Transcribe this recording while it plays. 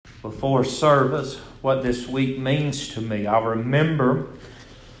before service what this week means to me. I remember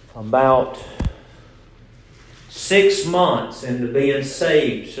about 6 months into being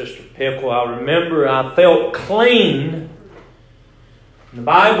saved, Sister Pickle. I remember I felt clean. The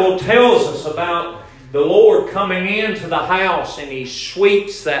Bible tells us about the Lord coming into the house and He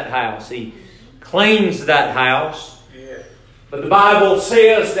sweeps that house. He cleans that house. But the Bible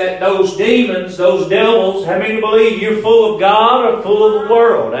says that those demons, those devils, how many believe you're full of God or full of the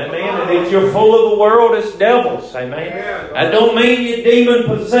world? Amen. And if you're full of the world, it's devils. Amen. That don't mean you're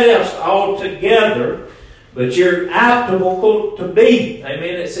demon-possessed altogether, but you're applicable to be.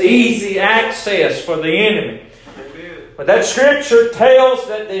 Amen. It's easy access for the enemy. But that Scripture tells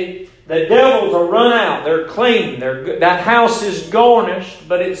that the devils are run out. They're clean. That house is garnished,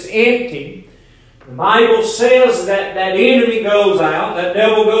 but it's empty. The Bible says that enemy goes out, that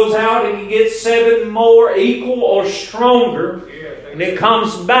devil goes out, and he gets 7 more equal or stronger. And it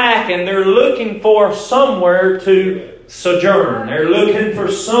comes back, and they're looking for somewhere to sojourn. They're looking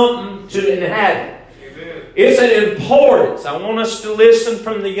for something to inhabit. It's an importance. I want us to listen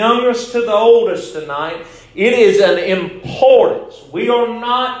from the youngest to the oldest tonight. It is an importance. We are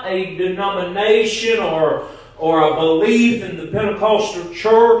not a denomination or a belief in the Pentecostal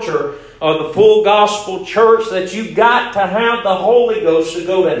church or the full gospel church that you've got to have the Holy Ghost to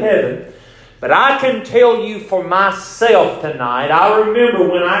go to heaven. But I can tell you for myself tonight, I remember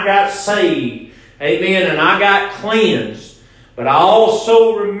when I got saved, amen, and I got cleansed. But I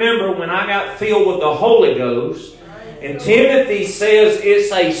also remember when I got filled with the Holy Ghost. And Timothy says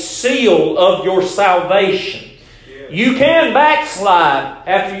it's a seal of your salvation. You can backslide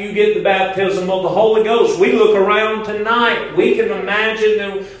after you get the baptism of the Holy Ghost. We look around tonight. We can imagine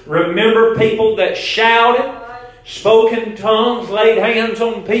and remember people that shouted, spoke in tongues, laid hands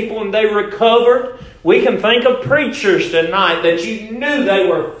on people and they recovered. We can think of preachers tonight that you knew they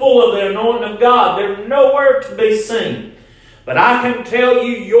were full of the anointing of God. They're nowhere to be seen. But I can tell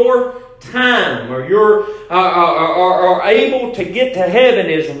you your time or your are able to get to heaven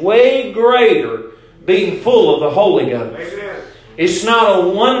is way greater being full of the Holy Ghost. Amen. It's not a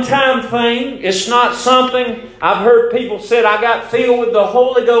one-time thing. It's not something I've heard people say, I got filled with the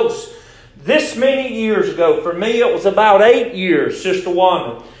Holy Ghost this many years ago. For me, it was about 8 years, Sister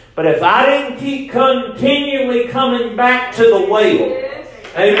Wanda. But if I didn't keep continually coming back to the well,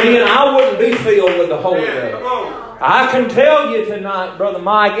 amen, I wouldn't be filled with the Holy Ghost. I can tell you tonight, Brother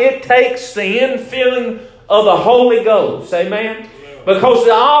Mike, it takes the infilling of the Holy Ghost. Amen. Because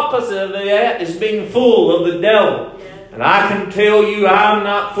the opposite of that is being full of the devil. And I can tell you I'm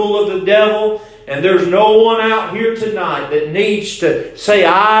not full of the devil. And there's no one out here tonight that needs to say,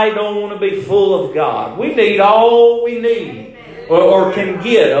 I don't want to be full of God. We need all we need or can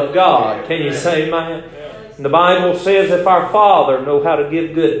get of God. Can you say amen? And the Bible says if our Father know how to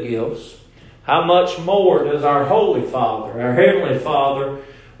give good gifts, how much more does our Holy Father, our Heavenly Father,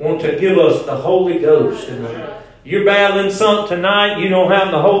 want to give us the Holy Ghost? You're battling something tonight, you don't have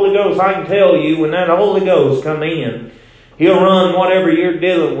the Holy Ghost. I can tell you, when that Holy Ghost come in, He'll run whatever you're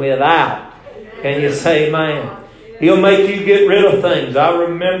dealing with out. Can you say amen? He'll make you get rid of things. I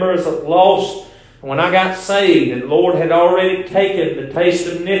remember as a lost, when I got saved, the Lord had already taken the taste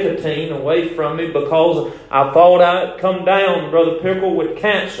of nicotine away from me because I thought I'd come down, Brother Pickle, with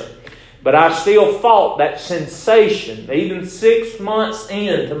cancer. But I still fought that sensation, even 6 months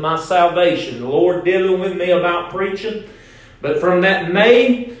into my salvation. The Lord dealing with me about preaching. But from that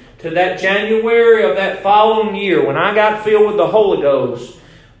May to that January of that following year, when I got filled with the Holy Ghost,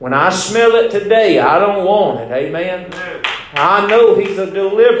 when I smell it today, I don't want it. Amen. I know He's a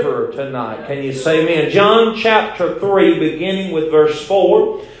deliverer tonight. Can you say amen? John chapter 3, beginning with verse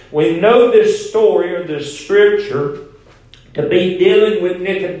 4. We know this story or this scripture to be dealing with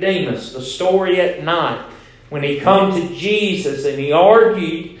Nicodemus, the story at night, when he come to Jesus and he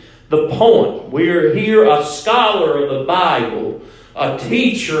argued the point. We're here a scholar of the Bible, a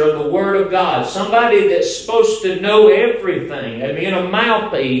teacher of the Word of God, somebody that's supposed to know everything. I mean, a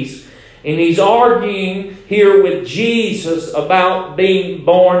mouthpiece, and he's arguing here with Jesus about being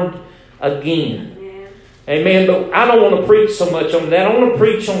born again. Amen. But I don't want to preach so much on that. I want to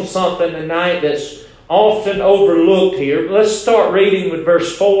preach on something tonight that's often overlooked here. Let's start reading with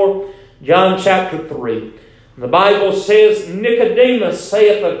verse 4, John chapter 3. The Bible says, Nicodemus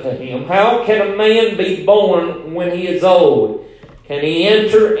saith unto him, How can a man be born when he is old? Can he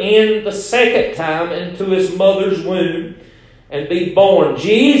enter in the second time into his mother's womb and be born?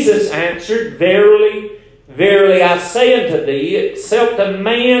 Jesus answered, Verily, verily, I say unto thee, except a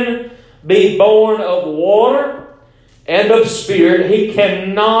man be born of water and of spirit, he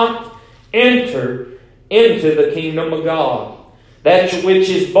cannot enter into the kingdom of God. That which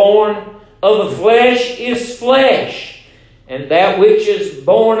is born of the flesh is flesh, and that which is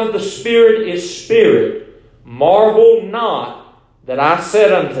born of the Spirit is spirit. Marvel not that I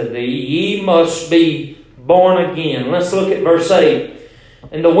said unto thee, ye must be born again. Let's look at verse 8.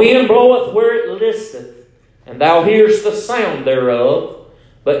 And the wind bloweth where it listeth, and thou hearest the sound thereof,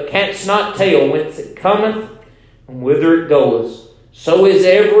 but canst not tell whence it cometh, and whither it goeth. So is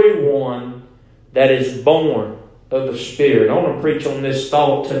every one that is born of the Spirit. I want to preach on this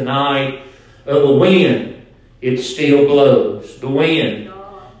thought tonight of the wind. It still blows. The wind,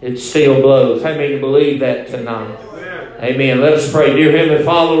 it still blows. How many believe that tonight? Amen. Let us pray. Dear Heavenly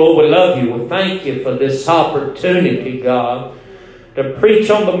Father, Lord, we love you. We thank you for this opportunity, God, to preach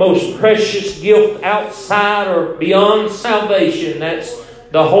on the most precious gift outside or beyond salvation. That's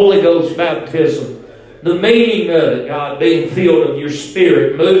the Holy Ghost baptism. The meaning of it, God, being filled of your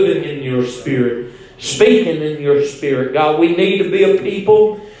Spirit, moving in your Spirit, speaking in your Spirit. God, we need to be a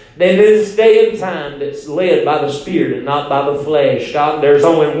people that in this day and time that's led by the Spirit and not by the flesh. God, there's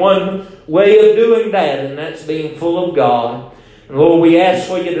only one way of doing that, and that's being full of God. And Lord, we ask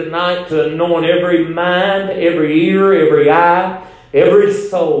for you tonight to anoint every mind, every ear, every eye, every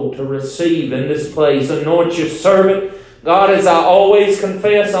soul to receive in this place. Anoint your servant. God, as I always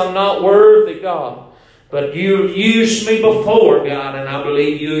confess, I'm not worthy, God. But you used me before, God, and I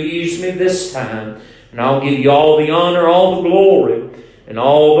believe you'll use me this time. And I'll give you all the honor, all the glory, and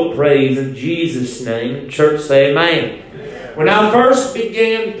all the praise in Jesus' name. Church, say amen. When I first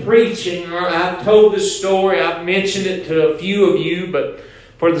began preaching, I've told this story, I've mentioned it to a few of you, but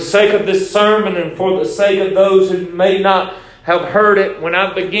for the sake of this sermon and for the sake of those who may not have heard it, when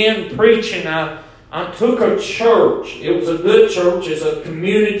I began preaching, I took a church. It was a good church. It's a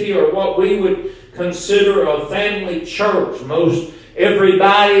community, or what we would consider a family church. Most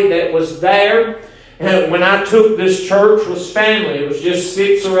everybody that was there, and when I took this church, was family. It was just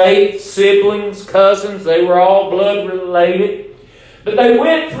 6 or 8 siblings, cousins. They were all blood related. But they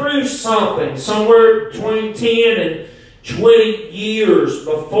went through something somewhere between 10 and 20 years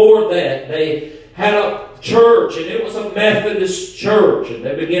before that. They had a church, and it was a Methodist church, and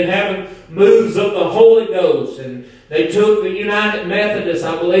they began having moves of the Holy Ghost, and they took the United Methodists,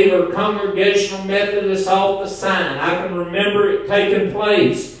 I believe, or Congregational Methodists off the sign. I can remember it taking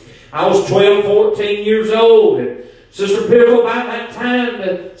place. I was 12, 14 years old, and Sister Pickle, by that time,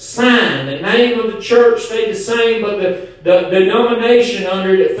 the sign, the name of the church stayed the same, but the denomination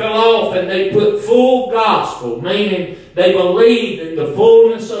under it fell off, and they put full gospel, meaning they believed in the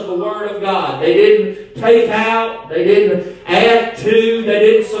fullness of the Word of God. They didn't take out, they didn't add to, they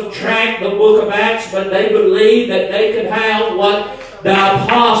didn't subtract the book of Acts, but they believed that they could have what the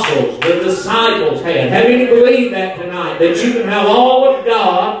apostles, the disciples had. How many believe that tonight? That you can have all of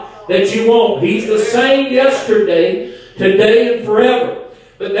God that you want. He's the same yesterday, today, and forever.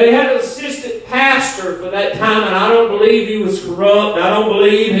 But they had an assistant pastor for that time, and I don't believe he was corrupt. I don't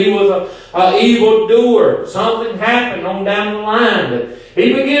believe he was an evildoer. Something happened on down the line. But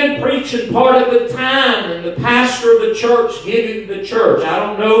he began preaching part of the time, and the pastor of the church giving the church. I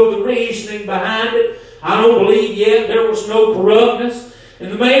don't know the reasoning behind it. I don't believe yet there was no corruptness.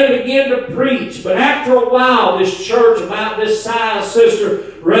 And the man began to preach. But after a while, this church about this size,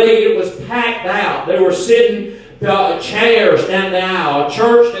 Sister Ray, it was packed out. They were sitting chairs down the aisle. A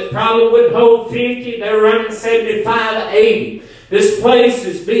church that probably wouldn't hold 50. They were running 75 to 80. This place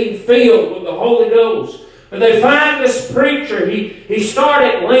is being filled with the Holy Ghost. But they find this preacher, he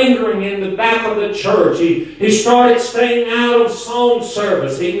started lingering in the back of the church. He started staying out of song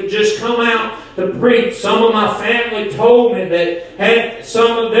service. He would just come out to preach. Some of my family told me that had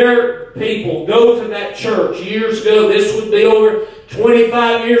some of their people go to that church years ago. This would be over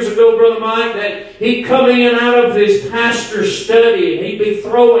 25 years ago, Brother Mike, that he'd come in out of his pastor's study and he'd be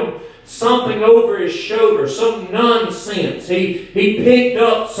throwing something over his shoulder, some nonsense he picked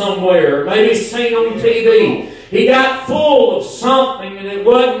up somewhere, maybe seen on TV. He got full of something and it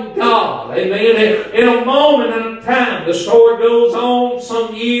wasn't God. Amen. In a moment in a time, the story goes on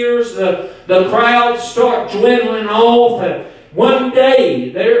some years, the crowds start dwindling off, and one day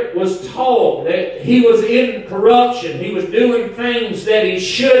there was talk that he was in corruption. He was doing things that he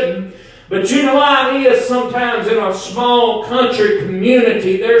shouldn't. But you know how it is sometimes in a small country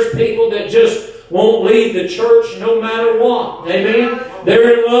community. There's people that just won't leave the church no matter what. Amen?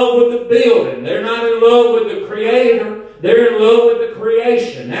 They're in love with the building. They're not in love with the Creator. They're in love with the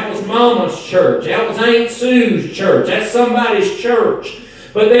creation. That was Mama's church. That was Aunt Sue's church. That's somebody's church.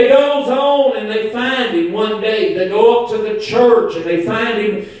 But they goes on and they find him one day. They go up to the church and they find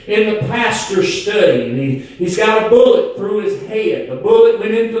him in the pastor's study. And he's got a bullet through his head. The bullet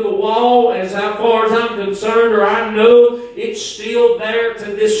went into the wall. As far as I'm concerned, or I know, it's still there to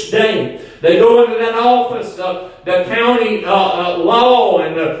this day. They go into that office, the county law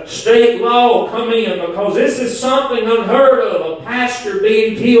and the state law come in, because this is something unheard of, a pastor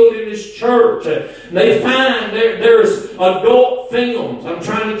being killed in his church. They find there's adult films. I'm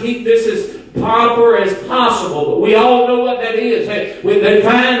trying to keep this as proper as possible, but we all know what that is. They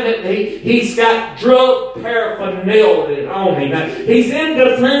find that he's got drug paraphernalia on him. Now, he's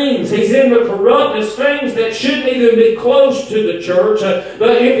into things, he's into corruptness, things that shouldn't even be close to the church,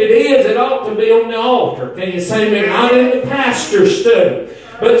 but if it is, it ought to be on the altar. Can you say amen? Not in the pastor's study.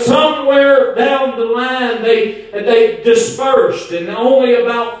 But somewhere down the line, they dispersed, and only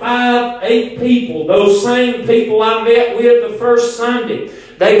about 5-8 people, those same people I met with the first Sunday,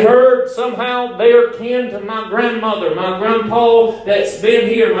 they heard somehow they're kin to my grandmother, my grandpa that's been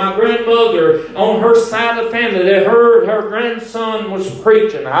here, my grandmother on her side of the family. They heard her grandson was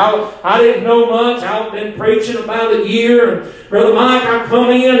preaching. I didn't know much. I've been preaching about a year. And Brother Mike, I come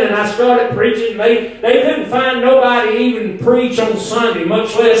in and I started preaching. They couldn't find nobody even preach on Sunday,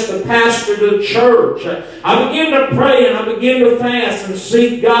 much less the pastor of the church. I began to pray and I began to fast and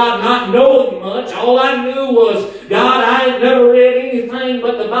seek God, not knowing much. All I knew was, God, I ain't never read anything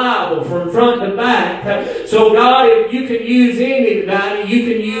but the Bible from front to back. So God, if you can use anybody, you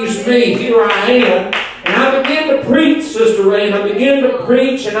can use me. Here I am. And I began to preach, Sister Ray, and I began to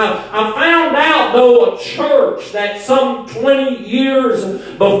preach, and I found out, though, a church that some 20 years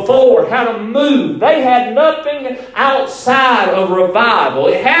before had a move. They had nothing outside of revival.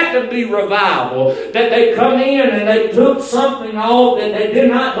 It had to be revival. That they come in and they took something off, that they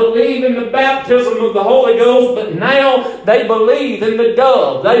did not believe in the baptism of the Holy Ghost, but now they believe in the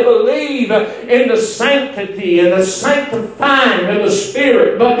dove. They believe in the sanctity and the sanctifying of the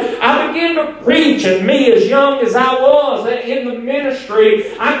Spirit. But I began to preach, and me, as young as I was in the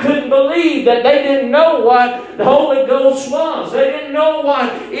ministry, I couldn't believe that they didn't know what the Holy Ghost was. They didn't know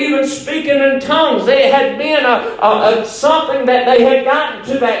what even speaking in tongues. They had been something that they had gotten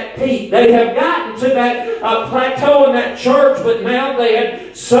to that peak. They had gotten to that plateau in that church, but now they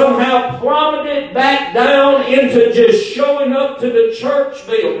had somehow plummeted back down into just showing up to the church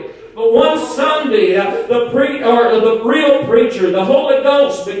building. But one Sunday, the real preacher, the Holy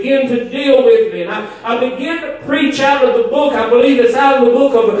Ghost, began to deal with me. And I began to preach out of the book. I believe it's out of the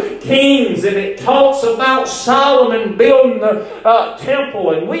book of Kings. And it talks about Solomon building the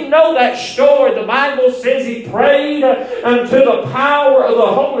temple. And we know that story. The Bible says he prayed until the power of the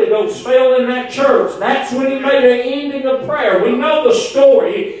Holy Ghost fell in that church. That's when he made an ending of prayer. We know the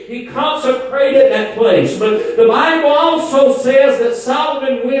story. He consecrated that place. But the Bible also says that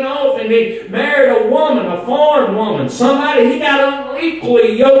Solomon went on and he married a woman, a foreign woman, somebody he got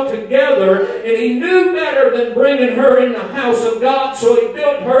unequally yoked together, and he knew better than bringing her in the house of God, so he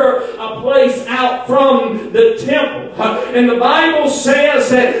built her a place out from the temple. And the Bible says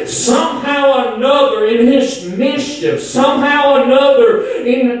that somehow or another in his mischief, somehow or another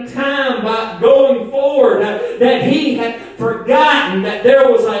in the time by going forward, that he had forgotten that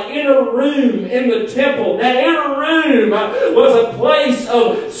there was an inner room in the temple. That inner room was a place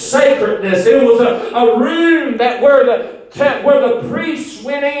of sacredness. It was a room that where the priests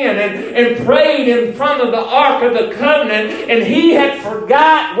went in and prayed in front of the Ark of the Covenant, and he had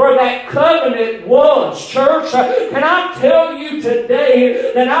forgot where that covenant was. Church, can I tell you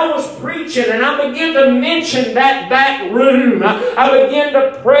today that I was preaching and I began to mention that back room. I began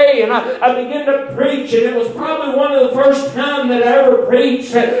to pray and I began to preach, and it was probably one of the first times that I ever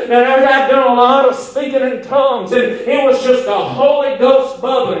preached, that I'd done a lot of speaking in tongues, and it was just the Holy Ghost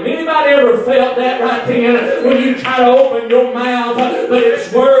bubbling. Anybody ever felt that right then when you try to open your mouth, but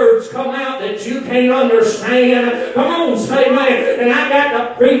its words come out that you can't understand? Come on, say amen. And I got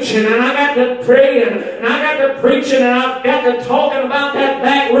to preaching, and I got to praying, and I got to preaching, and I got to talking about that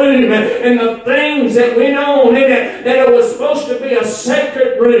back room and the things that went on in it, that it was supposed to be a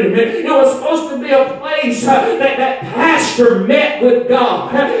sacred room. It was supposed to be a place that pastor met with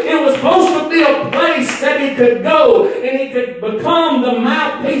God. It was supposed to be a place that he could go and he could become the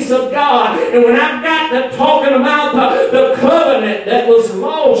mouthpiece of God. And when I got to talking about the covenant that was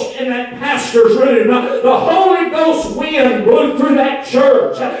lost in that pastor's room, the Holy Ghost wind blew through that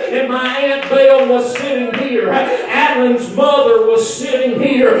church, and my Aunt Belle was sitting here, Adeline's mother was sitting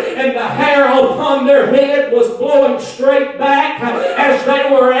here, and the hair upon their head was blowing straight back as they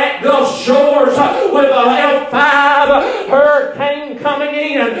were at Gulf Shores with a F5 hurricane coming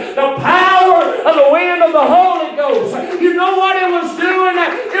in. The power of the wind of the Holy Ghost. You know what it was doing?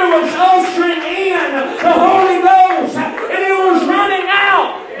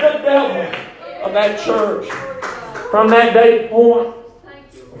 that church. From that day point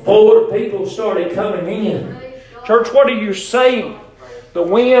forward, people started coming in. Church, what are you saying? The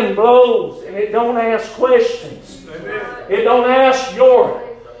wind blows and it don't ask questions. It don't ask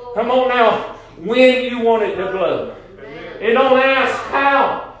come on now, when you want it to blow. It don't ask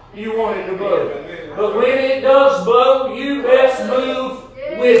how you want it to blow. But when it does blow, you best move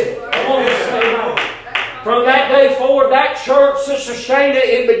with it. I want to say that. From that day forward, that church, Sister Shana,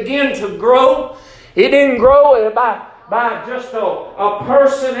 it began to grow. It didn't grow by just a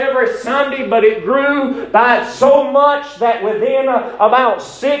person every Sunday, but it grew by so much that within about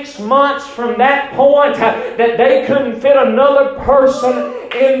 6 months from that point that they couldn't fit another person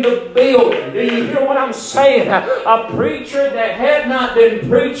in the building. Do you hear what I'm saying? A preacher that had not been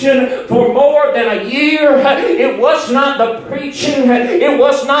preaching for more than a year, it was not the preaching, it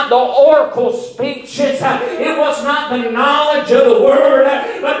was not the oracle speeches, it was not the knowledge of the Word,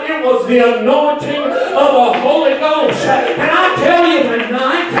 but it was the anointing of the Holy Ghost. And I tell you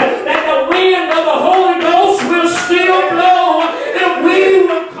tonight that the wind of the Holy Ghost will still blow if we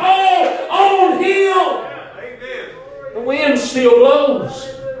will call on Him. The wind still blows.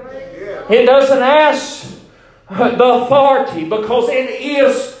 It doesn't ask the authority because it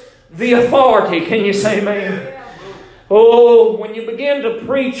is the authority. Can you say amen? Oh, when you begin to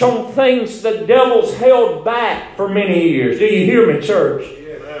preach on things the devil's held back for many years. Do you hear me, church?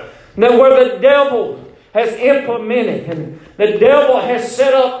 Now, where the devil has implemented and the devil has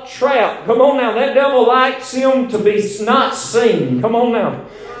set up trap. Come on now. That devil likes him to be not seen. Come on now.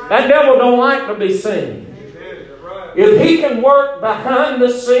 That devil don't like to be seen. If he can work behind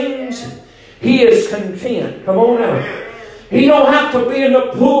the scenes, he is content. Come on now. He don't have to be in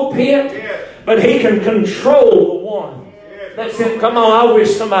the pulpit, but he can control the one. That's it. Come on, I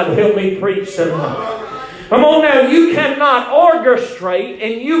wish somebody help me preach tonight. Come on now, you cannot orchestrate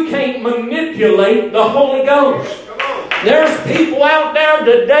and you can't manipulate the Holy Ghost. There's people out there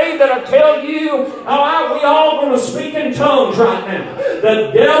today that'll tell you, we all going to speak in tongues right now.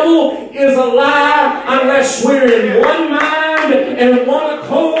 The devil is a liar unless we're in one mind and one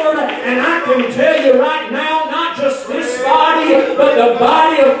accord. And I can tell you right now, not just this body, but the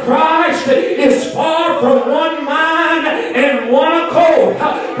body of Christ is far from one mind and one accord.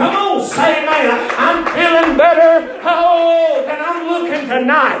 Come on, say amen. I'm feeling better than I'm looking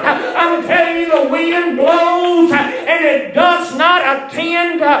tonight. I'm telling you, the wind blows and it does not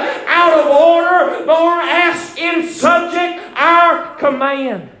attend out of order nor ask in subject our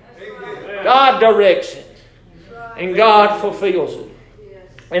command. God directs it and God fulfills it.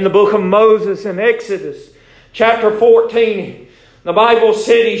 In the book of Moses in Exodus chapter 14, the Bible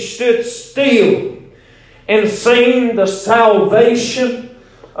said he stood still and seen the salvation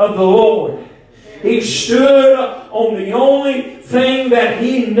of the Lord. He stood on the only thing that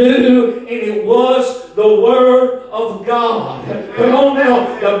he knew, and it was the Word of God. Come on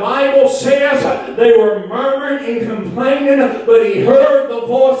now. The Bible says they were murmuring and complaining, but he heard the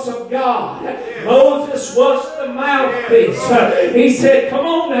voice of God. Moses was the mouthpiece. He said, come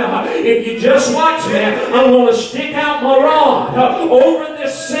on now. If you just watch me, I'm going to stick out my rod over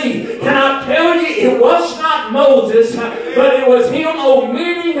this sea. Can I tell you, it was not Moses, but it was him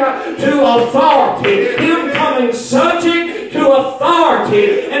omitting to authority. Him coming subject to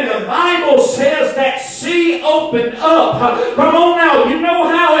authority. And the Bible says that sea opened up. Come on now. You know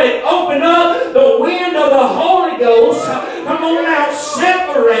how it opened up? The wind of the Holy Ghost, come on now,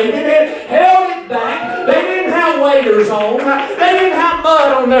 separated it, held it back. They didn't have waders on. They didn't have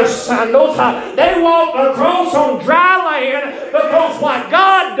mud on their sandals. They walked across on dry land because what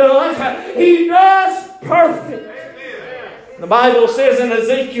God does, He does perfect. The Bible says in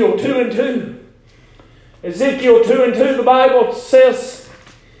Ezekiel 2:2, Ezekiel 2:2, the Bible says,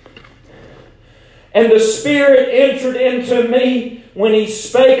 and the Spirit entered into me when He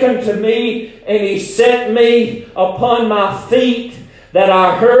spake unto me, and He set me upon my feet, that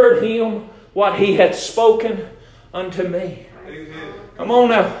I heard Him what He had spoken unto me. Come on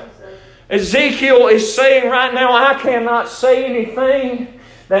now. Ezekiel is saying right now, I cannot say anything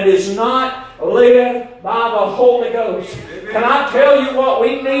that is not led by the Holy Ghost. Can I tell you what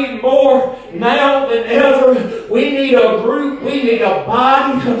we need more now than ever? We need a group, we need a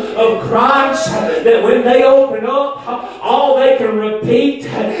body of Christ that when they open up, all they can repeat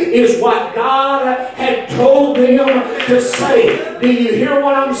is what God had told them to say. Do you hear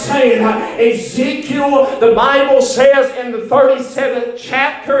what I'm saying? Ezekiel, the Bible says in the 37th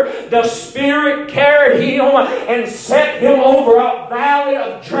chapter, the Spirit carried him and set him over a valley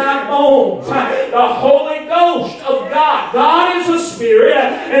of dry bones. The Holy Ghost of God. God is a spirit,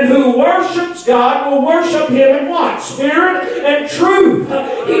 and who worships God will worship Him in what? Spirit and truth.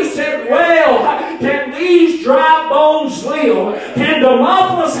 He said, well, can these dry bones live? Can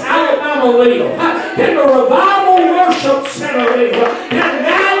Demopolis, Alabama live? Can the Revival Worship Center live? Can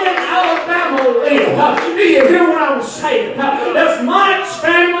Galion, Alabama live? Do you hear what I'm saying? Does Mike's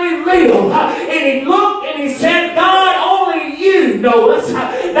family live? And he looked and he said, God, only you know us.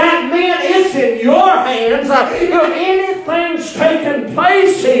 That man is in your hands. If anything's taking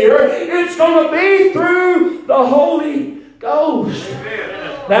place here, it's going to be through the Holy Ghost.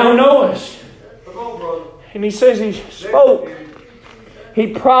 Amen. Thou knowest. Come on, brother. And he says he spoke.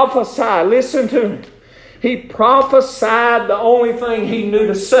 He prophesied. Listen to him. He prophesied the only thing he knew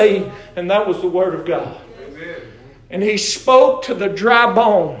to say, and that was the Word of God. Amen. And he spoke to the dry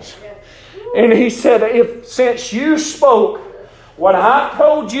bones. And he said, since you spoke what I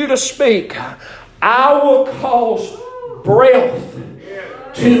told you to speak, I will cause breath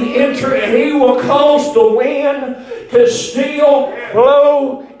to enter, and He will cause the wind to still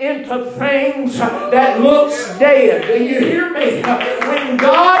blow into things that looks dead. Do you hear me? When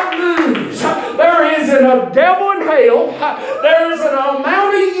God moves, there isn't a devil in hell. There isn't an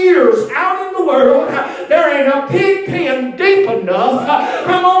amount of years out in the world. There ain't a pig pen deep enough.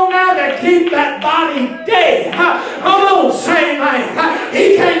 Come on now, to keep that body dead. Come on, say amen.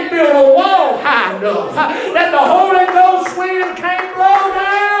 He can't build a wall high enough that the Holy Ghost wind can't blow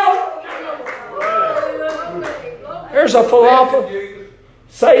down. There's a philosopher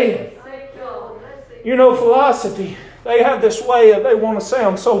saying, you know, philosophy, they have this way of they want to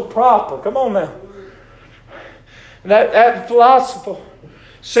sound so proper. Come on now. That philosopher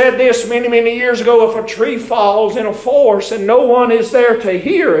said this many, many years ago: if a tree falls in a forest and no one is there to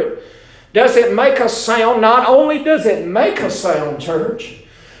hear it, does it make a sound? Not only does it make a sound, church,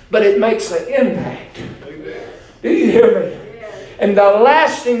 but it makes an impact. Do you hear me? And the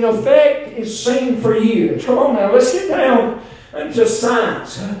lasting effect is seen for years. Come on now, let's get down into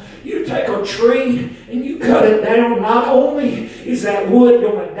science. You take a tree and you cut it down. Not only is that wood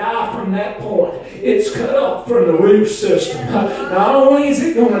going to die from that point, it's cut up from the root system. Not only is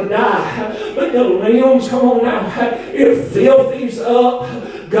it going to die, but the limbs, come on now, it filthies up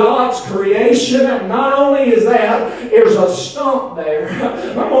God's creation. And not only is that, there's a stump there.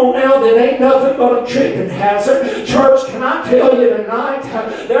 Come on now, that ain't nothing but a chicken hazard. Church, can I tell you tonight,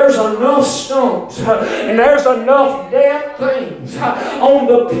 there's enough stumps and there's enough dead things on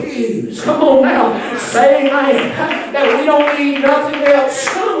the pews. Come on now, say amen. That we don't need nothing else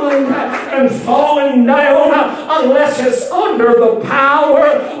stumbling and falling down unless it's under the power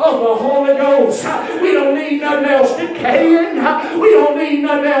of the Holy Ghost. We don't need nothing else decaying. We don't need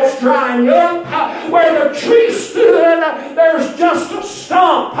nothing else drying up. Where the tree stood, there's just a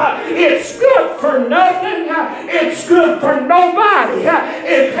stump. It's good for nothing. It's good for nobody.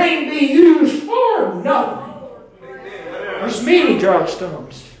 It can't be used for nothing. There's many dry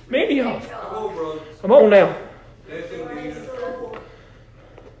stumps. Many of them. Come on now.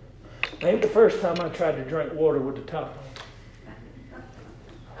 Ain't the first time I tried to drink water with the top on.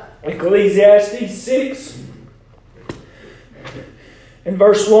 Ecclesiastes 6 in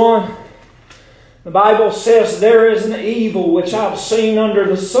verse 1. The Bible says, there is an evil which I've seen under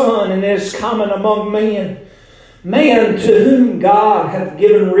the sun, and is common among men. Man to whom God hath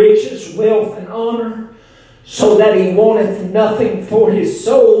given riches, wealth, and honor, so that he wanteth nothing for his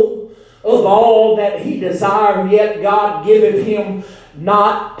soul. Of all that he desireth, yet God giveth him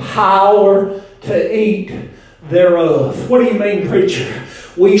not power to eat thereof. What do you mean, preacher?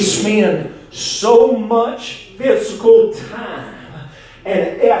 We spend so much physical time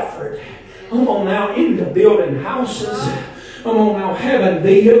and effort, come on now, into building houses, come on now, having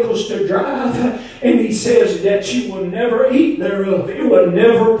vehicles to drive, and he says that you will never eat thereof. It will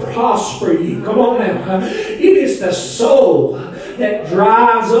never prosper you. Come on now. It is the soul that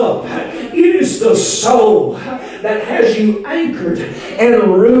dries up. It is the soul that has you anchored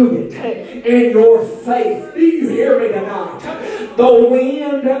and rooted in your faith. Do you hear me tonight? The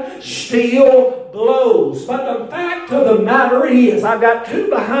wind still blows. But the fact of the matter is, I've got two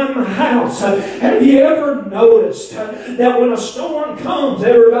behind my house. Have you ever noticed that when a storm comes,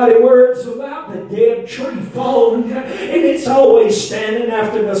 everybody worries about the dead tree falling, and it's always standing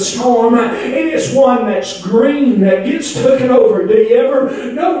after the storm, and it's one that's green that gets taken over? Do you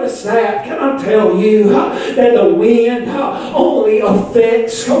ever notice that? Can I tell you that the wind only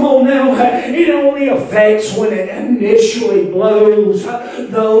affects, come on now, it only affects when it initially blows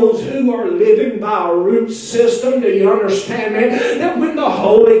those who are living by a root system. Do you understand me? That when the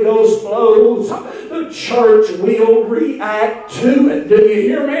Holy Ghost blows, the church will react to it. Do you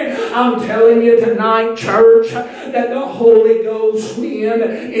hear me? I'm telling you tonight, church, that the Holy Ghost wind,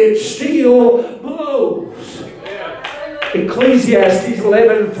 it still blows. Ecclesiastes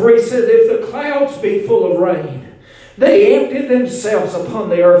 11:3 says, if the clouds be full of rain, they empty themselves upon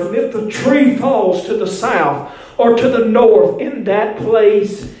the earth. And if the tree falls to the south or to the north, in that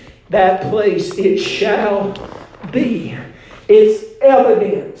place it shall be. It's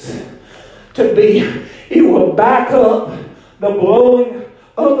evidence to be. It will back up the blowing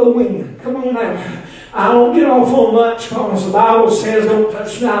of the wind. Come on now. I don't get off on much because the Bible says don't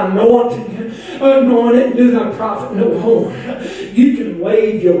touch thy anointing. Anointed, do thy prophet no harm. You can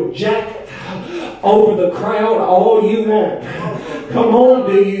wave your jacket over the crowd all you want. Come on,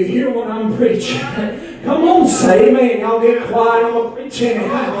 do you hear what I'm preaching? Come on, say amen. Y'all get quiet. I'm going to preach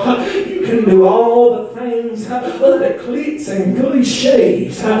anyhow. You can do all the things, the clicks and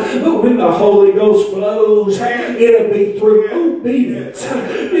cliches. But when the Holy Ghost blows, it'll be through obedience.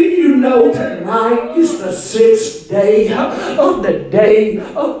 Do you know tonight is the 6th day of the day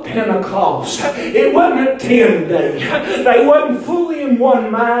of Pentecost? It wasn't a 10-day. They wasn't fully in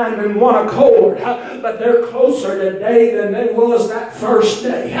one mind and one accord. But they're closer today than they was that first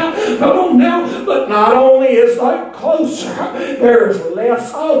day. Come on now. But not only is they closer, there's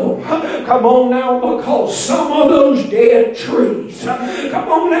less of them. Come on now, because some of those dead trees, come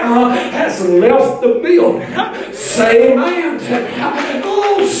on now, has left the building. Say amen.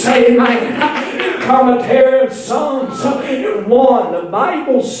 Oh, say amen. Commentary of Psalms 1, the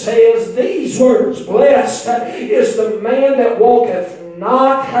Bible says these words, blessed is the man that walketh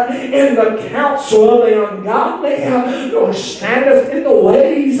not in the counsel of the ungodly, nor standeth in the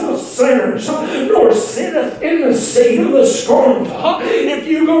ways of sinners, nor sitteth in the seat of the scornful. If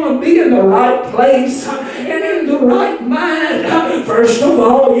you're going to be in the right place and in the right mind, first of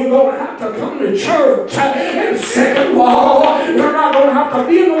all, you're going to have to come to church. And second of all, you're not going to have to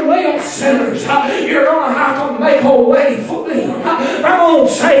be in the way of sinners. You're going to have to make a way for them. Come on,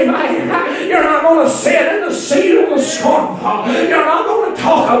 say man. You're not going to sit in the seat of the scornful. You're not going to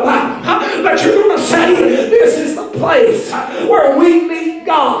talk about them, but you're going to say, this is the place where we meet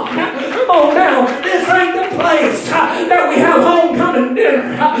God. Come on now. This ain't the place that we have homecoming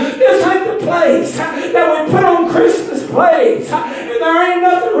dinner. This ain't the place that we put on Christmas plays. And there ain't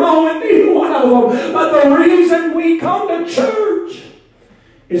nothing wrong with either one of them. But the reason we come to church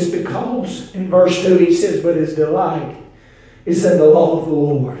is because, in verse 2 he says, but his delight is in the law of the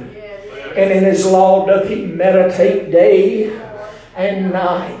Lord. And in his law doth he meditate day and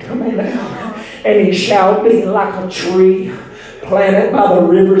night. Come on now. And he shall be like a tree planted by the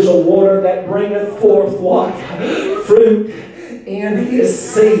rivers of water that bringeth forth what? Fruit in his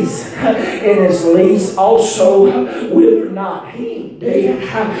season. And his leaves also wither not. He ain't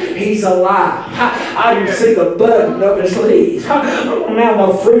dead. He's alive. I can see the budding of his leaves. Now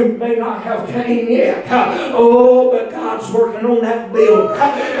the fruit may not have came yet. Oh, but God's working on that building.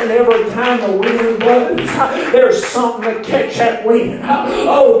 And every time the wind blows, there's something to catch that wind.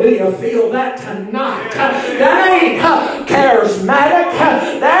 Oh, do you feel that tonight? That ain't charismatic.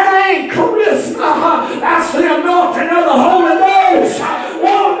 That ain't charisma. That's the anointing of the Holy Ghost.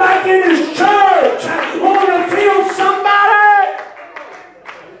 Want back in his church. Want to feel somebody.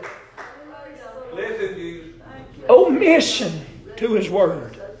 Omission to his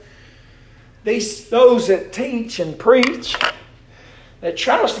word. Those that teach and preach, that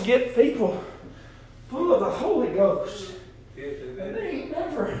tries to get people full of the Holy Ghost. And they ain't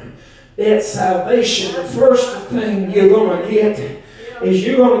never that salvation. The first thing you're going to get is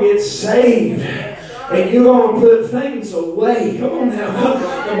you're going to get saved. And you're going to put things away. Come on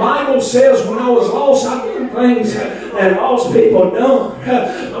now. The Bible says when I was lost, I did things that lost people done.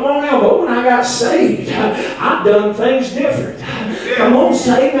 Come on now. But when I got saved, I done things different. Come on,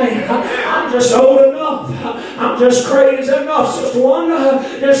 say man. I'm just old enough. I'm just crazy enough, Sister Wanda,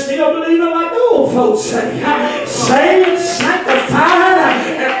 to still believing like the old folks say. Saved, sanctified,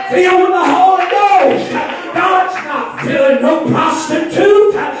 and filled with the Holy Ghost. God's not filling no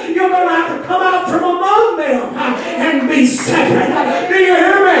prostitute. You're going to have to come out from among them and be separate. Do you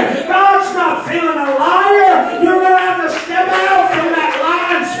hear me? God's not filling a liar. You're going to have to step out from that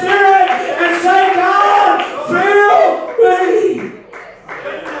lying spirit and say, God, fill me.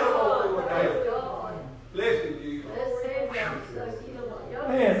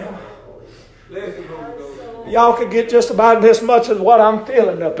 Man, y'all could get just about this much of what I'm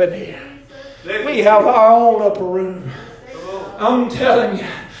feeling up in here. We have our own upper room. I'm telling you,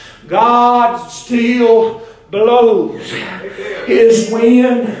 God still blows. His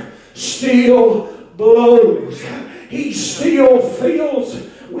wind still blows. He still fills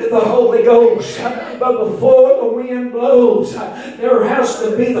with the Holy Ghost. But before the wind blows, there has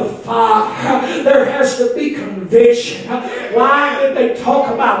to be the fire. There has to be conviction. Why did they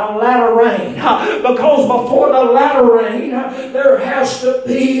talk about a latter rain? Because before the latter rain, there has to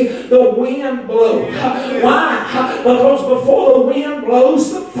be the wind blow. Why? Because before the wind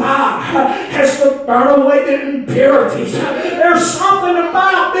blows, the fire has to burn away the impurities. There's something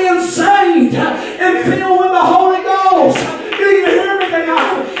about being saved and filled with the Holy Ghost. Do you hear me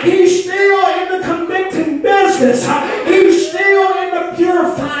tonight? He's still in the convicting business. He's still in the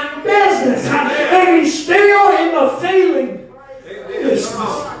purifying business. And He's still in the feeling business.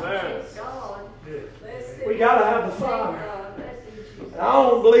 We got to have the fire. I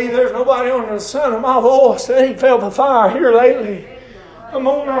don't believe there's nobody under the sound of my voice that ain't felt the fire here lately. Come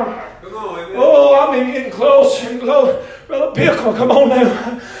on now. Oh, I've been getting closer and closer. Brother Pickle, come on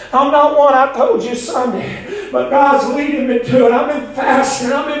now. I'm not one I told you Sunday, but God's leading me to it. I've been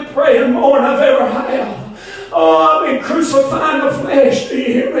fasting. I've been praying more than I've ever had. Oh, I've been crucifying the flesh, do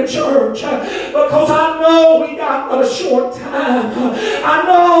you hear me, church? Because I know we got but a short time. I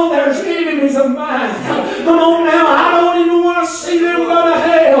know there's enemies of mine. Come on now, I don't even want to see them go to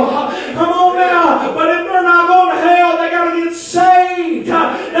hell. Come on now, but if they're not going to hell, they got to get saved.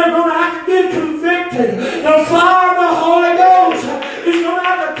 They're going to have to get convicted. The fire of the Holy Ghost is going to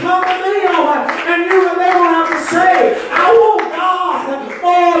have to come to them, and they're going to have to say, I want God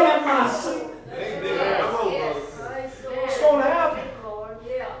more than myself. Going to happen.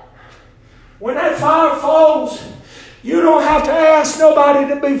 When that fire falls, you don't have to ask nobody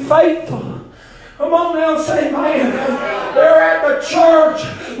to be faithful. Come on now, say man. They're at the church.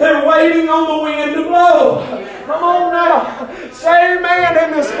 They're waiting on the wind to blow. Come on now. Say amen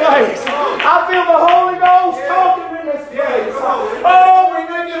in this place. I feel the Holy Ghost talking in this place. Oh, when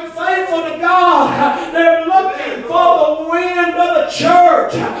they get faithful to God, they're looking for the wind of the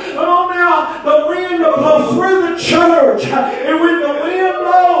church. Come on now. The wind to blow through the church. And when the wind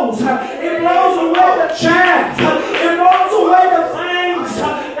blows, it blows away the chaff. It blows away the things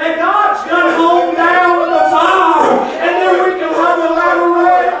that God's going to hold down with the fire. And then we can have the latter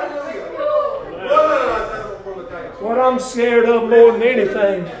rain. What I'm scared of more than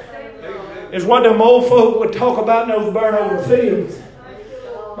anything is what them old folk would talk about in those burnt over fields.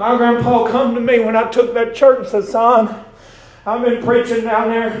 My grandpa come to me when I took that church and said, son, I've been preaching down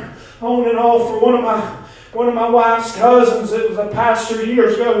there on and off for one of my wife's cousins. It was a pastor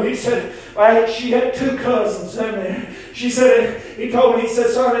years ago. He said, well, she had two cousins in there. She said, he told me, he said,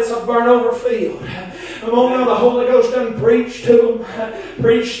 son, it's a burnt over field. Come on now, the Holy Ghost done preached to them,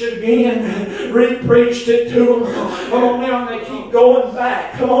 preached it again, re-preached it to them. Come on now, and they keep going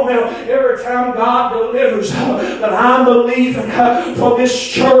back. Come on now, every time God delivers. But I'm believing for this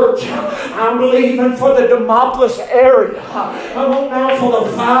church. I'm believing for the Demopolis area. Come on now, for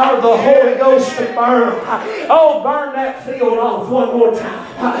the fire of the Holy Ghost to burn. Oh, burn that field off one more time.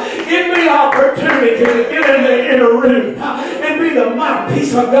 Give me the opportunity to get in the inner room and be the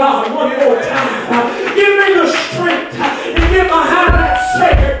mouthpiece of God one more time. Give me the strength to get behind that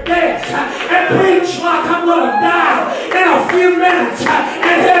sacred desk and preach like I'm going to die in a few minutes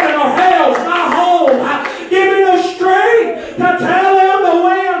and heaven or hell's my home. Give me the strength to tell them the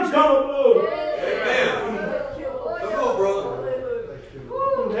wind's going to blow. Amen. Come on, brother.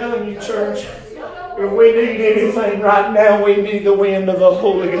 I'm telling you, church, if we need anything right now, we need the wind of the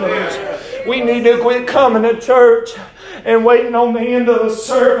Holy Ghost. We need to quit coming to church and waiting on the end of the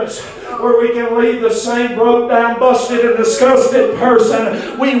service where we can leave the same broke down, busted, and disgusted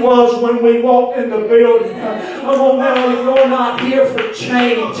person we was when we walked in the building. Come on now, if you're not here for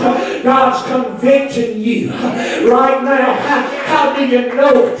change, God's convicting you right now. How do you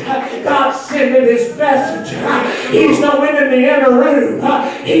know it? God's sending His messenger. He's not went in the inner room.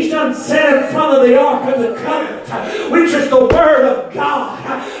 He's done sat in front of the Ark of the Covenant, which is the Word of God.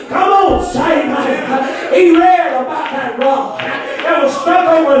 Come on, say man. He read about that rock that was stuck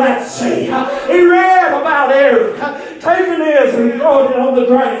over that sea. He read about Aaron taking his and throwing it on the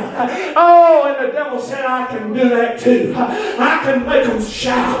ground. Oh, and the devil said, I can do that too. I can make them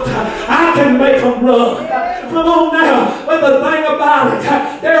shout. I can make them run. Come on now. But the thing about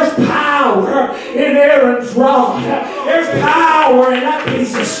it, there's power in Aaron's rod. There's power in that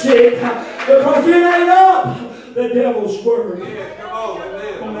piece of stick. Because it ain't up the devil's word. Yeah, come on,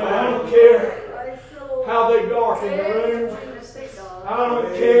 I don't care how they darken the room. I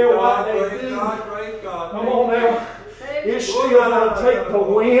don't care what they do. Come on now. It's still going to take the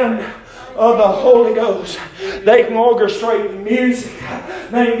wind of the Holy Ghost. They can orchestrate the music.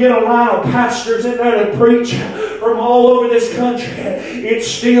 They can get a line of pastors in there to preach from all over this country. It's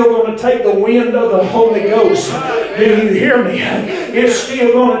still going to take the wind of the Holy Ghost. Do you hear me? It's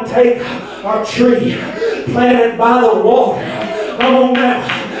still going to take a tree planted by the water. Come on now.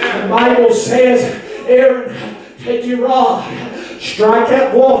 The Bible says, Aaron, take your rod, strike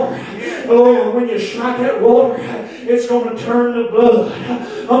that water. Oh, when you strike that water, it's going to turn to blood.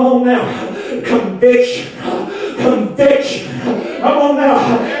 Come on now. Conviction. Conviction. Come on now.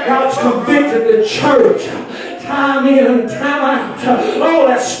 God's convicted the church. Time in and time out. Oh,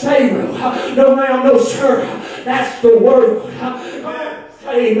 that's Pharaoh. No ma'am, no sir. That's the world.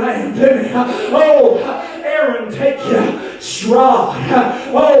 Amen. Oh, Aaron, take your rod.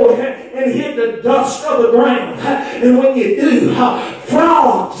 Oh, and hit the dust of the ground. And when you do,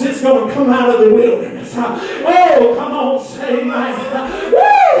 frogs is going to come out of the wilderness. Oh, come on, say amen.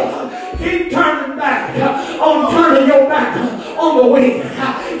 Woo! Keep turning back on turning your back on the wind.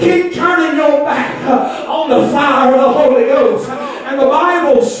 Keep turning your back on the fire of the Holy Ghost. And the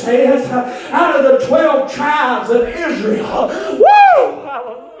Bible says, out of the 12 tribes of Israel, woo!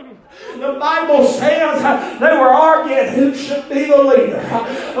 The Bible says they were arguing who should be the leader.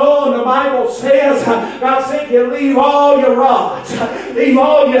 Oh, and the Bible says, God said, you leave all your rods, leave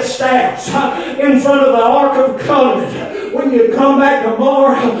all your staffs in front of the Ark of Covenant. When you come back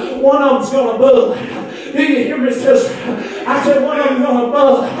tomorrow, one of them's going to bud. Do you hear me, sister? I said, one of them going to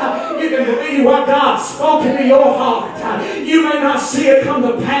bud. You can believe what God spoke into your heart. You may not see it come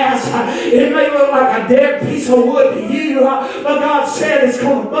to pass. It may look like a dead piece of wood to you, but God said it's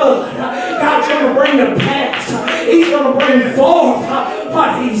going to bud. God's going to bring to pass. He's going to bring forth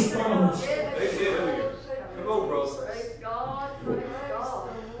what He's promised. Come on, bro.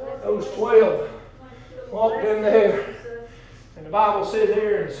 Those 12 walked in there, and the Bible says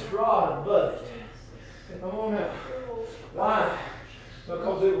Aaron's rod budded. Come on now. Why?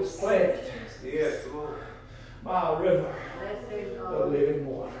 Because it was planted by a river of living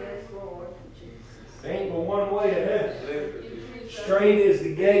water. There ain't but one way to heaven. Straight is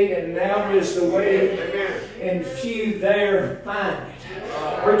the gate, and narrow is the way, and few there find it.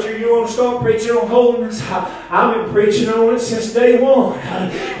 Preacher, you want to start preaching on holiness? I've been preaching on it since day one.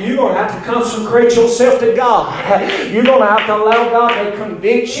 You're going to have to consecrate yourself to God. You're going to have to allow God to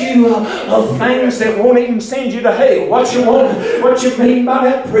convict you of things that won't even send you to hell. What you mean by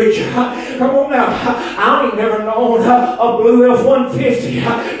that, preacher? Come on now. I ain't never known a blue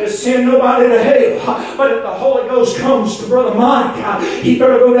F-150 to send nobody to hell. But if the Holy Ghost comes to Brother Mike, he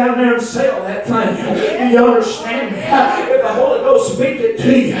better go down there and sell that thing. Do you understand me? If the Holy Ghost speaks it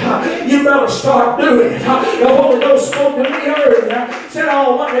to you, you better start doing it. The Holy Ghost spoke to me earlier. Said,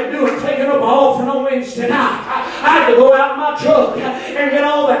 oh, what they do is taking up an offering on Wednesday night. I had to go out in my truck and get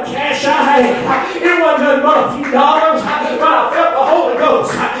all the cash I had. It wasn't but a few dollars, but I felt the Holy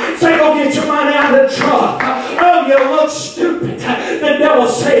Ghost say, go get your money out of the truck. Oh, you look stupid, the devil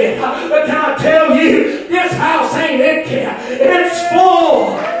said. But can I tell you, this house ain't empty. It's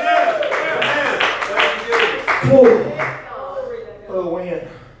full. Full of the wind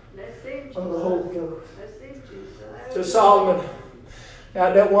of the Holy Ghost. To Solomon,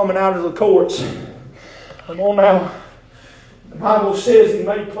 got that woman out of the courts. Come on now. The Bible says he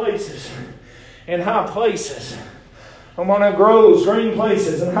made places in high places. I'm on that groves, green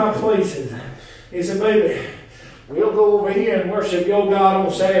places and high places. He said, baby, we'll go over here and worship your God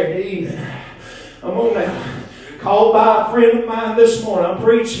on Saturday evening. I'm on now. Called by a friend of mine this morning. I'm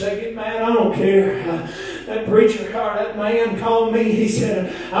preaching. They get mad. I don't care. That preacher, that man called me. He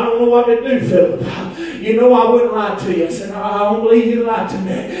said, I don't know what to do, Philip. You know I wouldn't lie to you. I said, I don't believe you lied to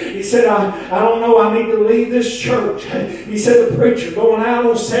me. He said, I don't know. I need to leave this church. He said, the preacher going out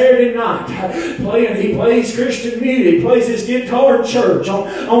on Saturday night playing. He plays Christian music. He plays his guitar in church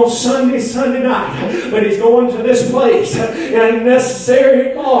on Sunday night. But he's going to this place. It ain't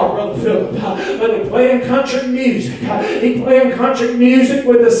necessary car, Brother Philip. But they're playing country music. He playing country music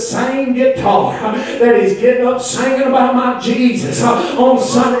with the same guitar that he's getting up singing about my Jesus on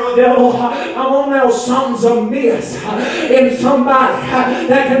Sunday. Devil, I'm on those songs amiss in somebody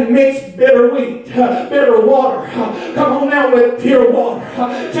that can mix bitter wheat, bitter water. Come on now with pure water.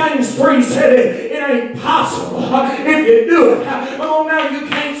 James 3 said it ain't possible if you do it. Come on now, you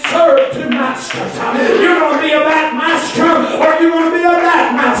can't serve two masters. You're going to be a that master or you're going to be a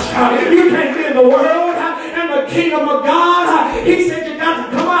that master. You can't be in the world and the kingdom of God. He said you got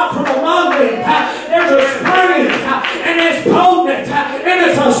to come out from among them. There's a spring and it's potent and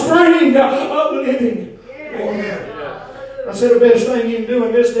it's a spring of living water. I said the best thing you can do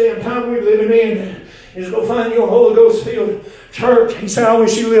in this day and time we're living in is go find your Holy Ghost filled church. He said, I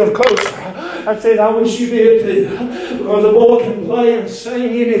wish you lived closer. I said, I wish you did too. Because a boy can play and sing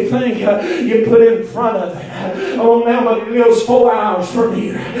anything you put in front of him. Oh, now, but he lives 4 hours from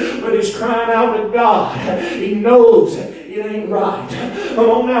here. But he's crying out to God. He knows it ain't right. Come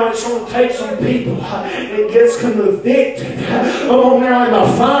on now, it's going to take some people that gets convicted. Come on now, and the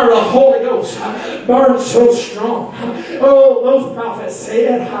fire of the Holy Ghost burns so strong. Oh, those prophets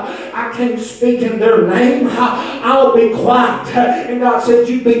said, I can't speak in their name. I'll be quiet. And God said,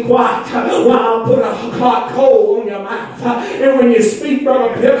 you be quiet while I'll put a hot coal on your mouth. And when you speak,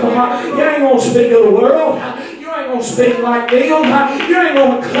 Brother Pickle, you ain't going to speak of the world. You ain't going to speak like them. You ain't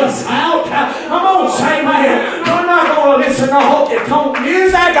going to cuss out. Come on, say, man, you're not going to listen to honky-tonk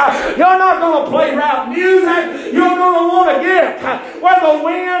music. You're not going to play rap music. You're going to want to get where the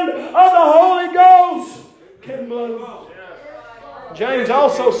wind of the Holy Ghost can blow. James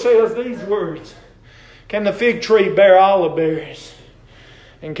also says these words. Can the fig tree bear olive berries?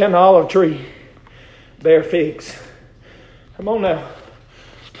 And can the olive tree bear figs? Come on now.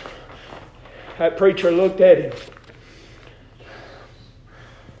 That preacher looked at him.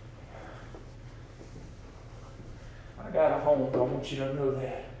 I got a home. I want you to know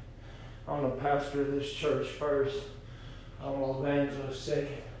that. I'm the pastor of this church first. I'm an evangelist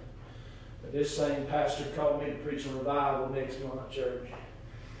second. But this same pastor called me to preach a revival next month, church.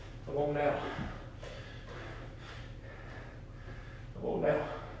 Come on now. Come on now.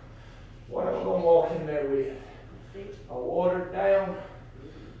 What am I going to walk in there with? A watered down.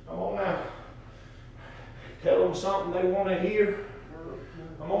 Come on now. Tell them something they want to hear.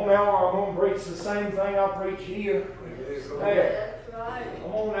 Come on now, or I'm going to preach the same thing I preach here. Hey,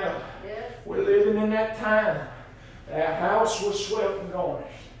 come on now. We're living in that time. That house was swept and garnished.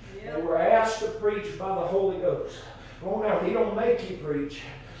 They were asked to preach by the Holy Ghost. Come on now, He don't make you preach,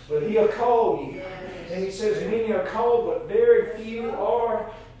 but He'll call you. And He says, many are called, but very few are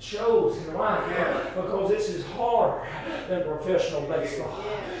chosen. Why? Because this is harder than professional baseball.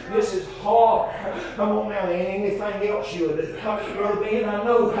 This is hard. Come on now, there ain't anything else you'll do. Brother Ben, I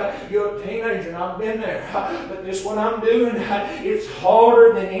know you're a teenager and I've been there. But this what I'm doing, it's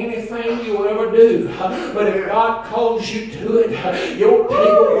harder than anything you'll ever do. But if God calls you to it, your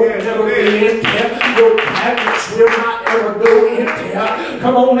table will never be empty. Your cabinets will not ever go empty.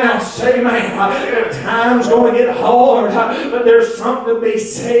 Come on now, say man, the time's going to get hard, but there's something to be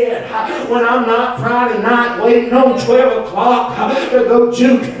said. When I'm not Friday night waiting on 12 o'clock to go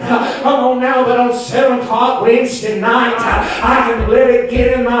juking. Come on now, but on 7 o'clock Wednesday night, I can let it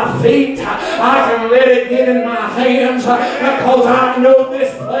get in my feet. I can let it get in my hands because I know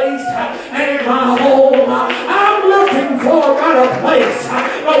this place ain't my home. I'm looking for a better place.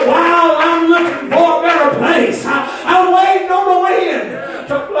 But while I'm looking for a better place, I'm waiting on the wind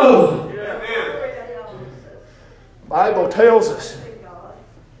to blow. The Bible tells us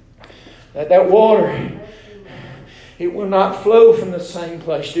that water, it will not flow from the same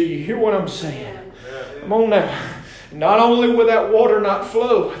place. Do you hear what I'm saying? Come on now. Not only will that water not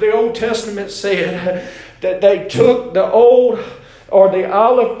flow, the Old Testament said that they took the olive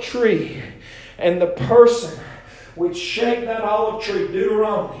tree, and the person would shake that olive tree.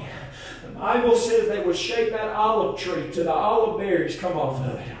 Deuteronomy. The Bible says they would shake that olive tree till the olive berries come off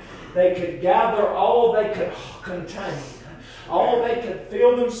of it. They could gather all they could contain. All they could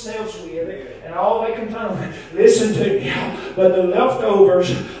fill themselves with, and all they could contain. Listen to me. But the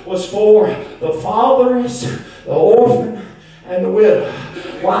leftovers was for the fatherless, the orphan, and the widow.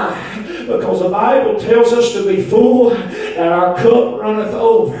 Why? Because the Bible tells us to be full and our cup runneth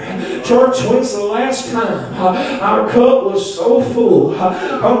over. Church, when's the last time our cup was so full?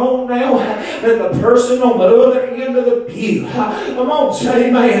 Come on now, that the person on the other end of the pew, come on, say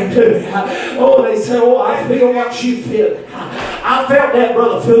amen to me. Oh, they say, oh, I feel what you feel. I felt that,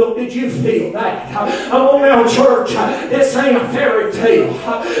 Brother Philip. Did you feel that? Come on now, church. This ain't a fairy tale.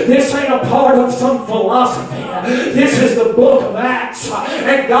 This ain't a part of some philosophy. This is the book of Acts.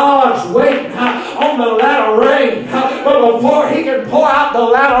 And God's waiting on the latter rain. But before He can pour out the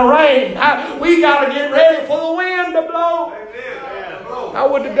latter rain, we got to get ready for the wind to blow. I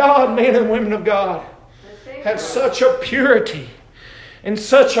would to God, men and women of God, had such a purity and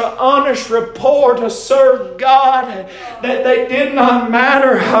such an honest rapport to serve God that they did not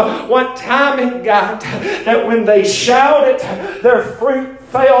matter what time it got, that when they shouted, their fruit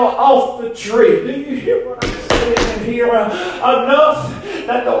fell off the tree. Do you hear what I'm saying here? Enough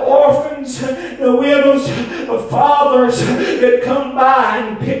that the orphans, the widows, the fathers that come by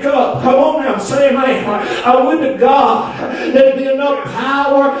and pick up. Come on now, say amen. I would to God there'd be enough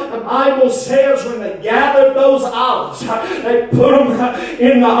power. The Bible says when they gathered those olives, they put them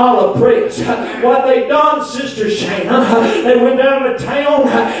in the olive press. What they done, Sister Shana, they went down to town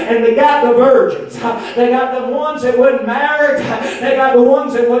and they got the virgins. They got the ones that wasn't married. They got the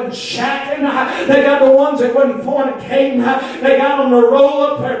ones that wasn't shacking. They got the ones that wasn't fornicating. They got them to roll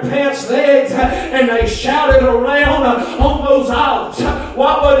up their pants' legs and they shouted around on those olives.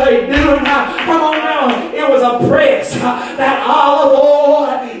 What were they doing? Come on now. It was a press. That olive oil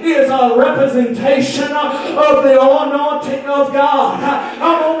is a representation of the anointing of God.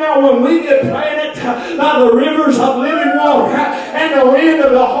 Come on now. When we get planted by the rivers of living water and the wind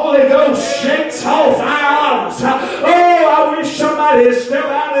of the Holy Ghost shakes off our olives. Oh, I wish somebody is still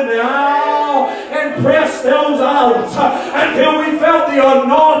out in the aisle and pressed those olives until we felt the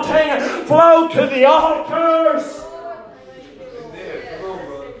anointing flow to the altars.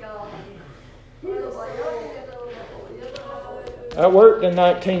 I worked in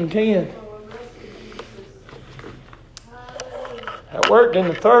 1910. I worked in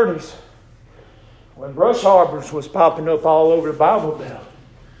the 30s when brush arbors was popping up all over the Bible Belt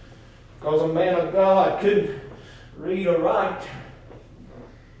because a man of God couldn't read or write.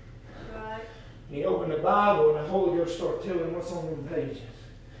 He opened the Bible and the Holy Ghost started telling him what's on them pages.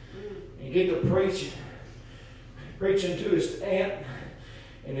 He get to preaching to his aunt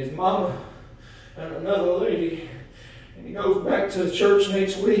and his mama and another lady. And he goes back to the church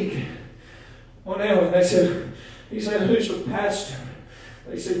next week. Well, now, and he said, who's the pastor?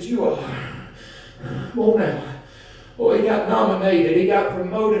 They said, you are. Well, now. Well, he got nominated. He got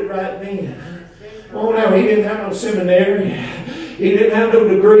promoted right then. Well, now, he didn't have no seminary. He didn't have no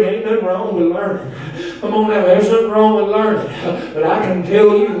degree. Ain't nothing wrong with learning. Come on now, there's nothing wrong with learning. But I can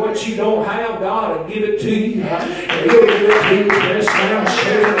tell you what you don't have, God will give it to you. And He'll give it to you, press down,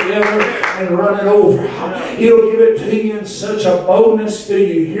 shake it together, and run it over. He'll give it to you in such a boldness. Do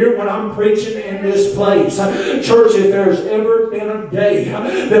you hear what I'm preaching in this place? Church, if there's ever been a day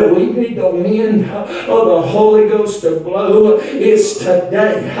that we need the wind of the Holy Ghost to blow, it's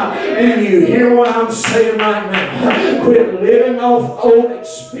today. Do you hear what I'm saying right now? Quit living off old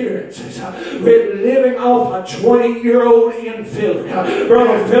experiences. Quit living off a 20-year-old infilling.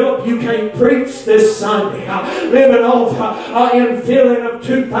 Brother Philip, you can't preach this Sunday. Living off an infilling of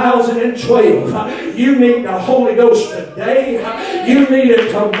 2012. You need the Holy Ghost today. You need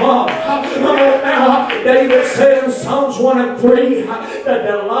it tomorrow. Come on now. David said in Psalms 1 and 3, the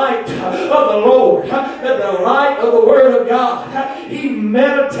delight of the Lord, the delight of the Word of God. He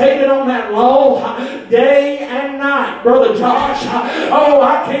meditated on that law day and night. Brother Josh, oh,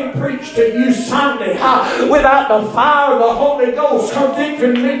 I can't preach to you Sunday without the fire of the Holy Ghost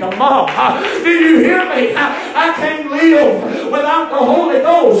convicting me tomorrow. Do you hear me? I can't live without the Holy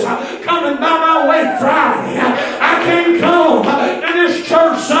Ghost coming by my way Friday. I can't come to this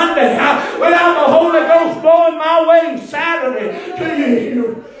church Sunday without the Holy Ghost blowing my way Saturday. Do you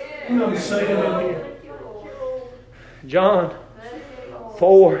hear what I'm saying in here? John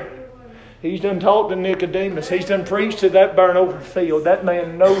 4. He's done talked to Nicodemus. He's done preached to that burnt over field. That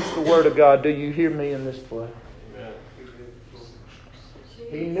man knows the Word of God. Do you hear me in this place?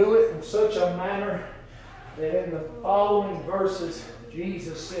 He knew it in such a manner that in the following verses,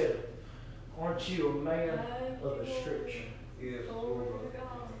 Jesus said, aren't you a man of the Scripture? Yes, Lord.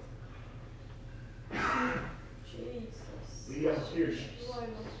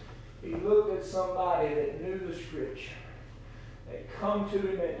 He looked at somebody that knew the Scripture. They come to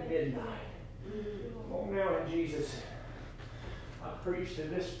him at midnight. Come on now, and Jesus, I preached in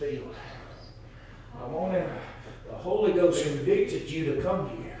this field. Come on now. The Holy Ghost convicted you to come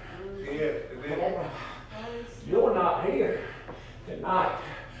here. Come on now. You're not here tonight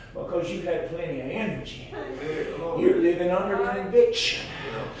because you had plenty of energy. You're living under conviction.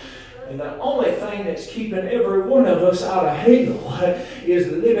 And the only thing that's keeping every one of us out of hell is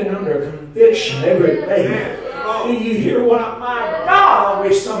living under conviction every day. Do you hear what I'm like? God, I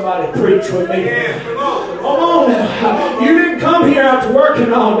wish somebody preached with me. Come on now. You didn't come here after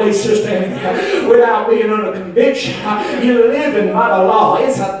working all day, Sister Annie, without being under conviction. You're living by the law.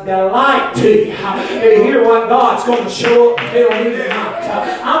 It's a delight to you. You hear what God's going to show up and tell me tonight.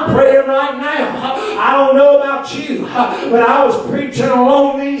 I'm praying right now. I don't know about you, but I was preaching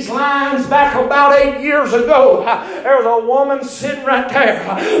along these lines back about 8 years ago. There was a woman sitting right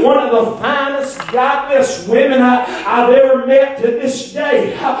there. One of the finest, godless women I've ever met to this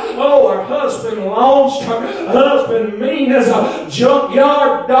day. Oh, her husband lost. Her husband mean as a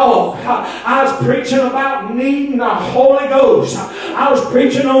junkyard dog. I was preaching about needing the Holy Ghost. I was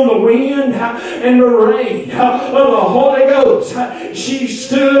preaching on the wind and the rain of the Holy Ghost. She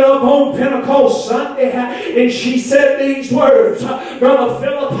stood up on Pentecost Sunday and she said these words, Brother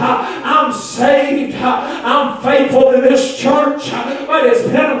Philip, I'm saved, I'm faithful to this church, but it's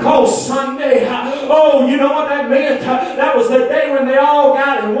Pentecost Sunday. Oh, you know what that meant? That was the day when they all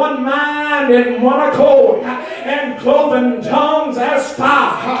got in one mind and one accord, and cloven tongues as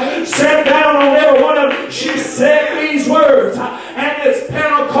fire sat down on every one of them. She said these words, and it's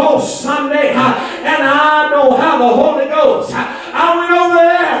Pentecost Sunday, and I know how the Holy Ghost. I went over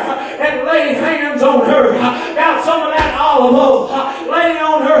there and laid hands on her, got some of that olive oil, laid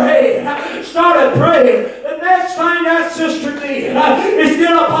on her head, started praying. The next thing that sister did is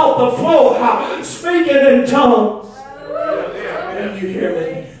get up off the floor, speaking in tongues. Can you hear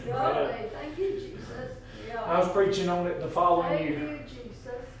me? Thank you, Jesus. I was preaching on it the following Thank year. you,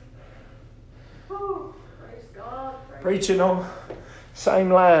 Jesus. Oh, praise God. Preaching on same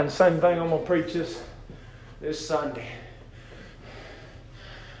line, same thing I'm going to preach this Sunday.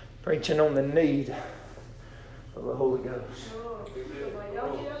 Preaching on the need of the Holy Ghost.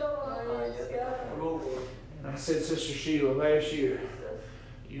 And I said, Sister Sheila, last year,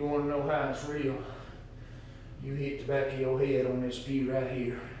 you want to know how it's real? You hit the back of your head on this pew right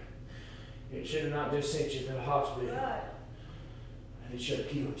here. It should have not just sent you to the hospital. It should have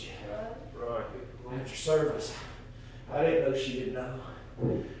killed you. Right. After service, I didn't know she didn't know.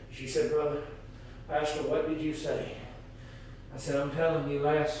 She said, Brother Pastor, what did you say? I said, I'm telling you,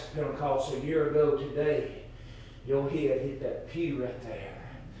 last Pentecost, a year ago today, your head hit that pew right there.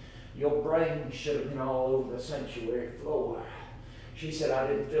 Your brain should have been all over the sanctuary floor. She said, I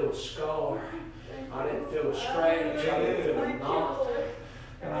didn't feel a scar. I didn't feel a scratch. I didn't feel a knot.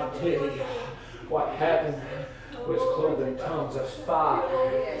 And I'll tell you what happened was cloven tongues of fire.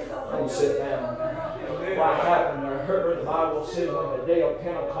 Don't sit down. What happened to her? The Bible says when the day of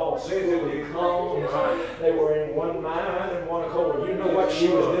Pentecost fully comes, they were in one mind and one accord. You know what she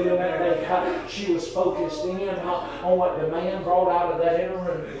was doing that day? She was focused in on what the man brought out of that inner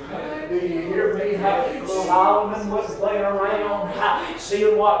room. Do you hear me? Solomon was playing around,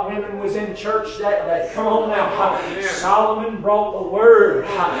 seeing what women was in church that day. Come on now. Solomon brought the word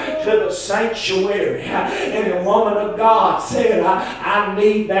to the sanctuary, and the woman of God said, I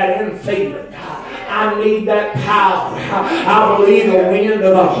need that infilling. I need that power. I believe the wind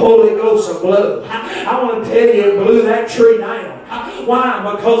of the Holy Ghost of blow. I want to tell you, it blew that tree down.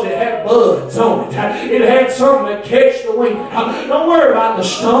 Why? Because it had buds on it. It had something to catch the wind. Don't worry about the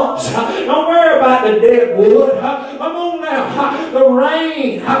stumps. Don't worry about the dead wood. Come on now. The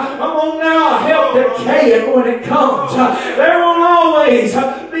rain. Come on now. Help decay it when it comes. There will always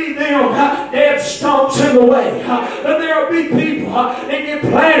be them dead stumps in the way. But there will be people that get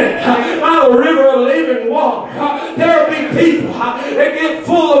planted by the river of living water. There will be people that get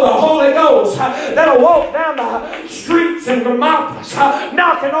full of the Holy Ghost that will walk down the streets in Vermont,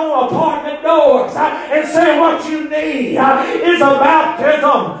 knocking on apartment doors and saying what you need is a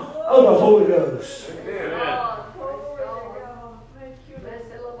baptism of the Holy Ghost.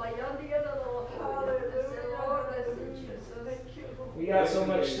 We got so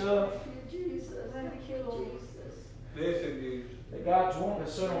much stuff that God's wanting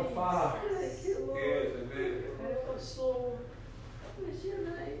to set on fire.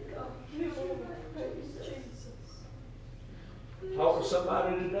 Talk to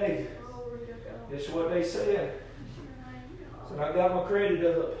somebody today. This is what they said. So I got my credit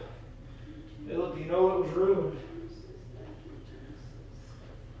up. Look, you know it was ruined.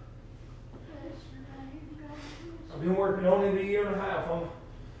 I've been working on it a year and a half. On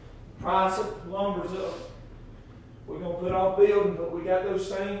the price of lumber's up. We're going to put off building, but we got those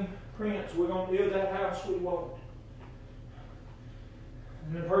same prints. We're going to build that house we want.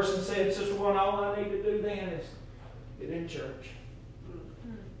 And the person said, Sister One, all I need to do then is get in church.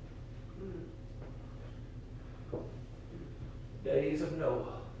 Days of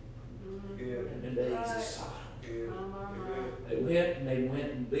Noah and the days of Sodom. They went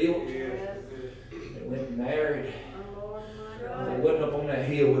and built. They went and married. They wasn't up on that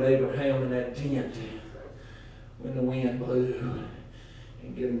hill with Abraham in that tent when the wind blew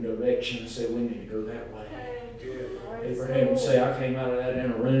and give them direction and said, we need to go that way. Abraham would say, I came out of that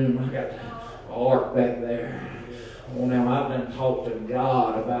inner room. I got the ark back there. Oh, now I've done talked to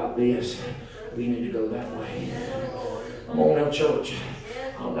God about this. We need to go that way. Come on now, church.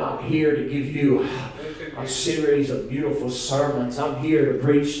 I'm not here to give you a a series of beautiful sermons. I'm here to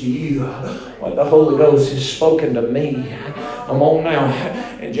preach to you what the Holy Ghost has spoken to me. Come on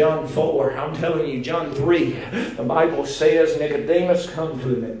now. In John 4, I'm telling you, John 3, the Bible says Nicodemus come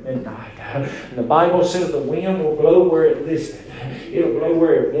to him at midnight. And the Bible says the wind will blow where it listed. It'll blow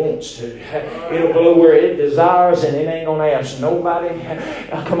where it wants to. It'll blow where it desires, and it ain't going to ask nobody.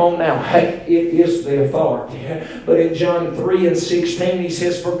 Come on now. It is the authority. But in John 3 and 16, he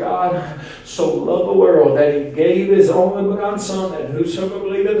says, for God so loved the world that he gave his only begotten Son, that whosoever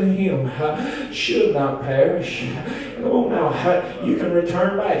believeth in him should not perish. Come on now. You can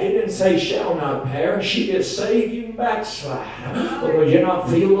return back. It didn't say shall not perish. He did save you and backslide, because you're not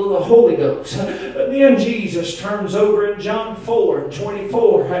filled with the Holy Ghost. But then Jesus turns over in John 4 and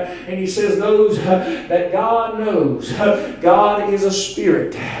 24, and he says those that God knows, God is a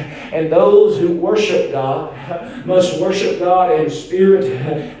spirit, and those who worship God must worship God in spirit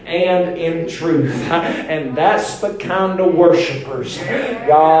and in truth. And that's the kind of worshipers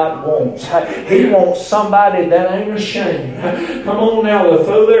God wants. He wants somebody that ain't ashamed. Come on now, to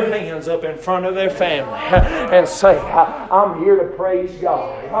throw their hands up in front of their family and say, I'm here to praise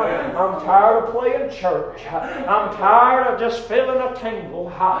God. I'm tired of playing church. I'm tired of just feeling a tingle.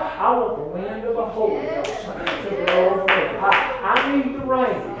 I want the wind of the Holy Ghost to blow over me. I need the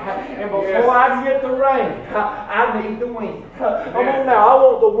rain. And before I get the rain, I need the wind. Come on now, I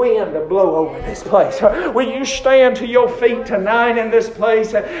want the wind to blow over this place. Will you stand to your feet tonight in this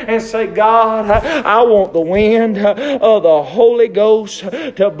place and say, God, I want the wind of the Holy Ghost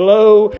to blow